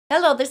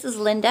Hello, this is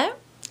Linda.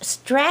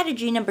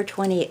 Strategy number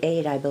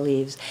 28, I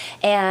believe,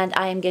 and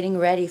I am getting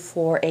ready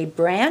for a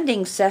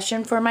branding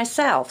session for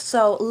myself.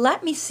 So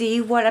let me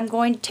see what I'm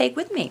going to take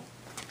with me.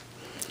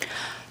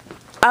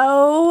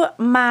 Oh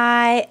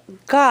my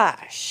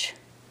gosh.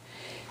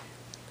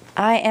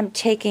 I am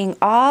taking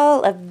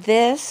all of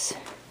this,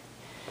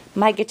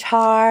 my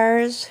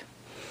guitars,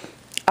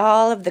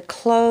 all of the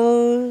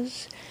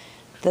clothes,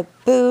 the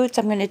boots.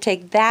 I'm going to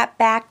take that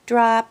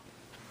backdrop.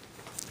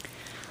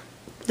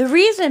 The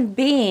reason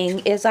being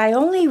is I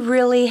only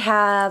really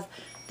have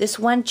this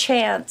one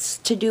chance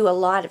to do a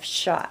lot of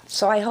shots,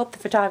 so I hope the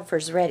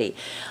photographer's ready.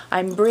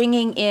 I'm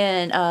bringing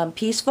in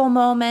peaceful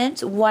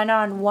moments,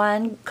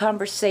 one-on-one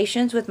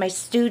conversations with my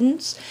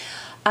students.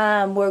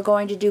 We're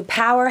going to do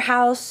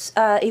powerhouse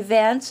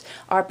events,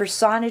 our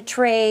persona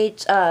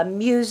traits,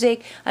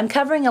 music. I'm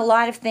covering a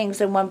lot of things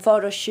in one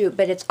photo shoot,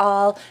 but it's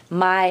all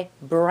my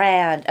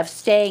brand of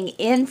staying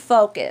in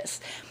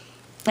focus.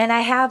 And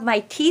I have my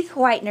teeth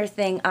whitener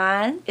thing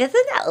on.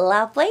 Isn't that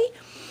lovely?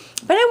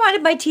 But I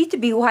wanted my teeth to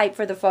be white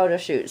for the photo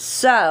shoot.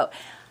 So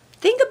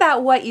think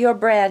about what your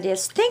brand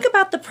is. Think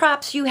about the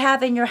props you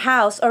have in your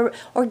house, or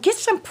get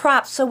some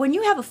props so when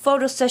you have a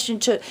photo session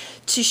to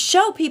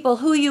show people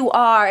who you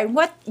are and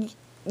what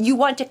you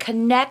want to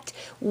connect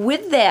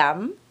with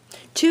them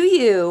to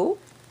you.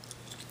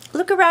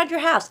 Look around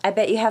your house. I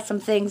bet you have some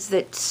things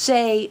that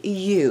say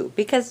you,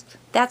 because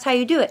that's how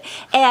you do it.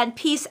 And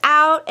peace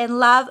out and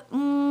love.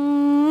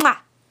 Mwah.